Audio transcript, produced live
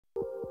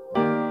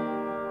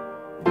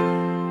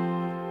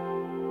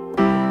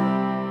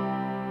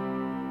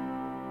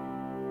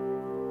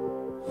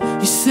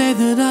You say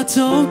that I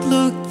don't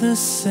look the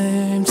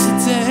same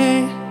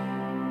today,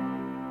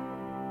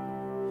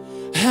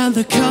 and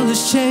the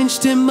color's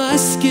changed in my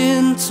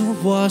skin to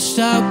washed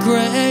out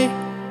grey,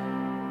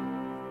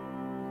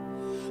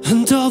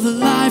 and all the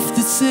life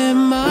that's in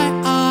my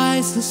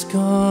eyes has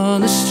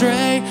gone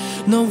astray.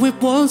 No,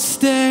 it won't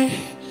stay,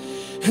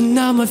 and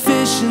now my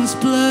vision's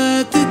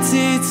blurred, the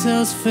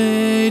details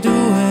fade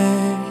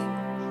away.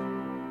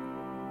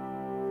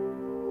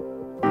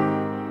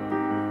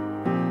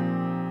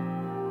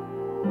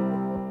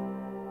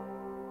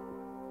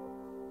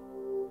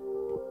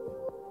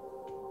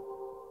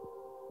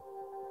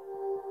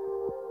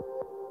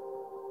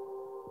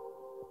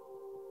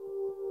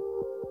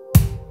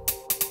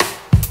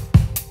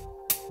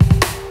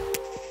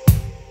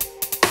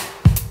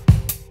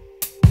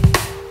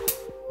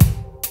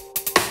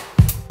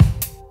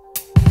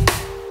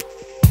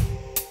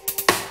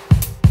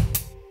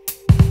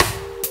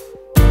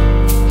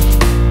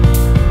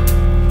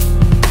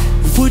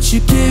 Would you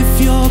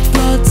give your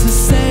blood to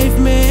save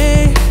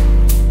me?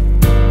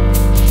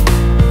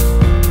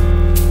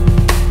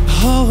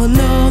 Oh, I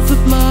know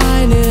that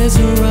mine is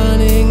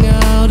running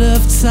out of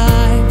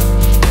time,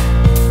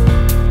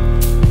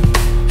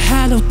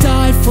 and I'll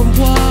die from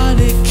what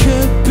it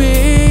could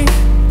be,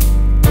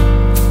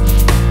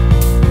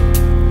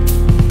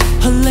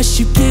 unless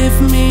you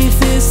give me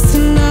this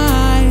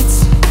tonight.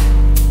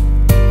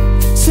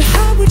 So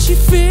how would you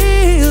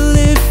feel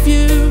if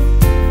you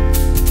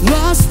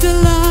lost a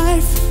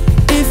life?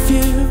 If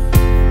you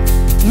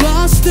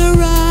lost the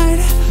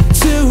right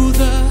to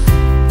the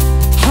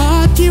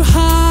heart you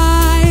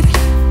hide?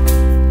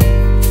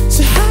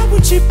 So how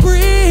would you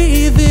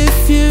breathe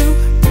if you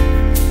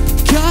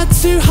got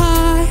too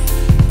high?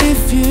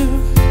 If you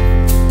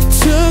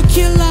took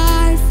your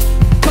life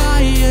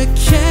by a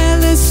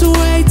careless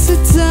way to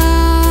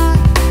die?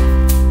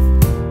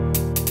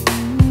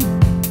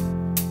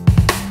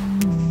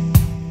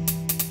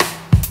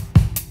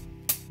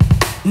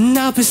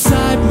 Now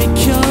beside me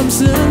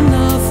comes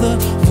another,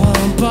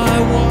 one by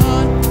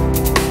one,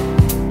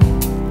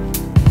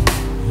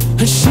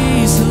 and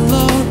she's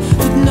alone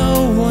that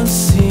no one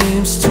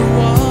seems to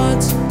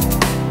want,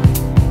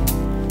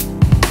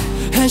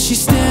 and she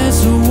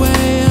stares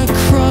away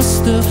across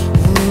the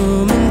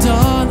room, and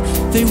on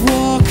they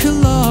walk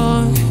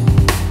along.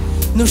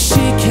 No,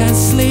 she can't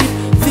sleep,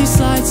 these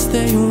lights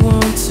they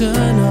won't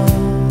turn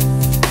on.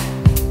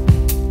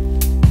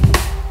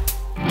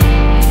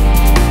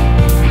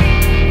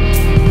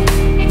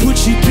 Would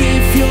you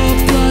give your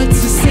blood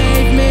to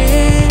save me?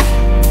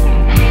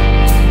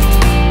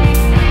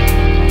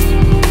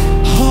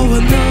 Oh, I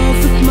know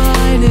that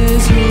mine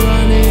is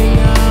running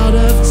out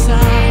of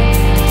time,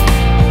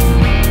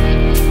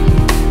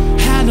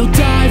 and I'll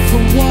die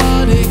from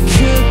what it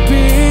could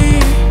be,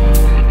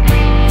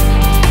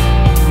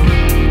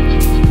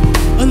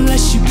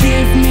 unless you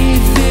give me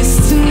this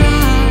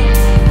tonight.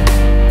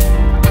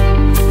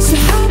 So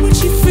how would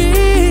you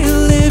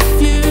feel if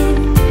you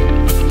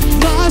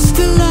lost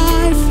a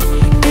life?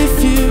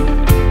 If you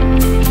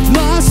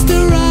lost the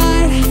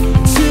right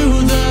to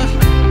the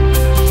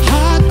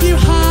heart you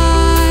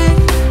hide?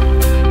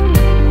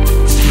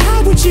 So how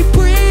would you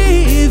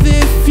breathe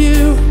if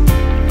you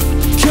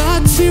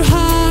got too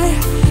high?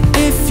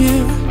 If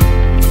you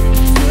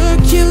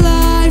took your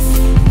life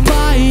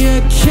by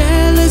a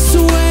careless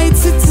way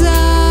to die?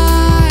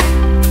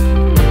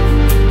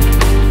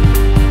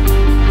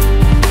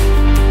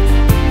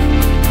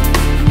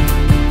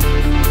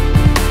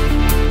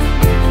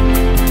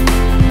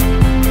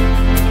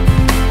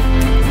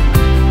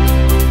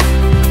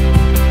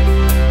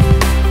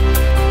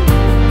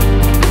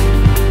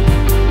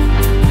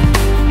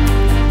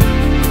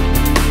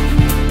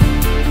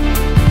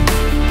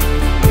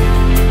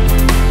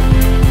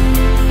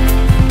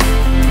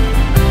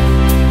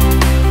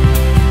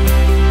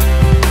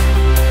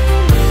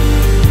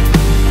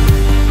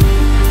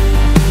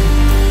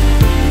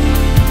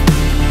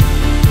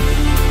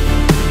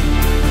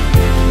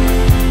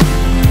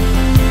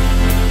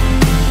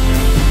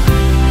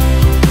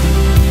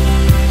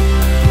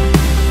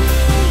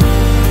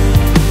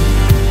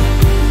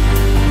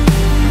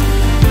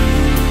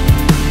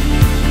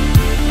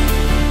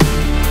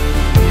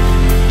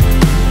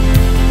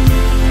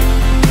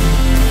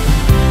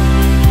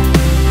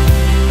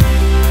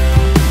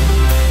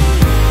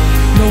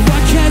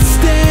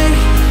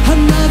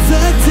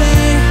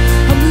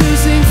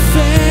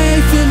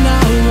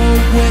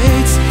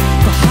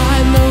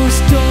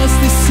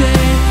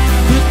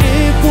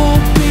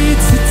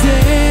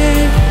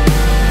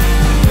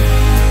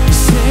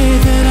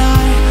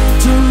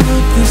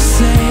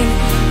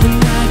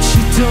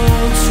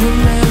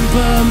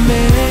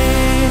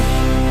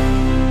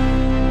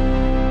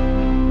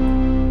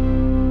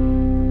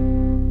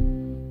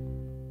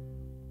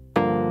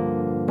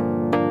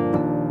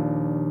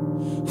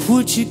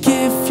 Would you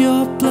give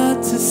your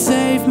blood to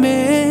save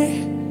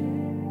me?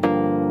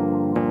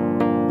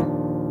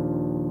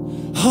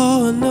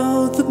 Oh, I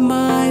know that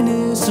mine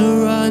is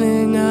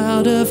running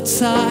out of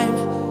time,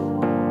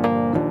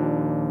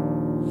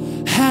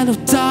 and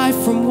I'll die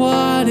from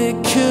what it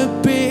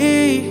could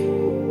be,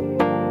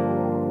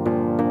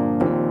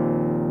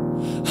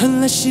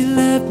 unless you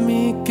let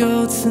me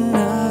go tonight.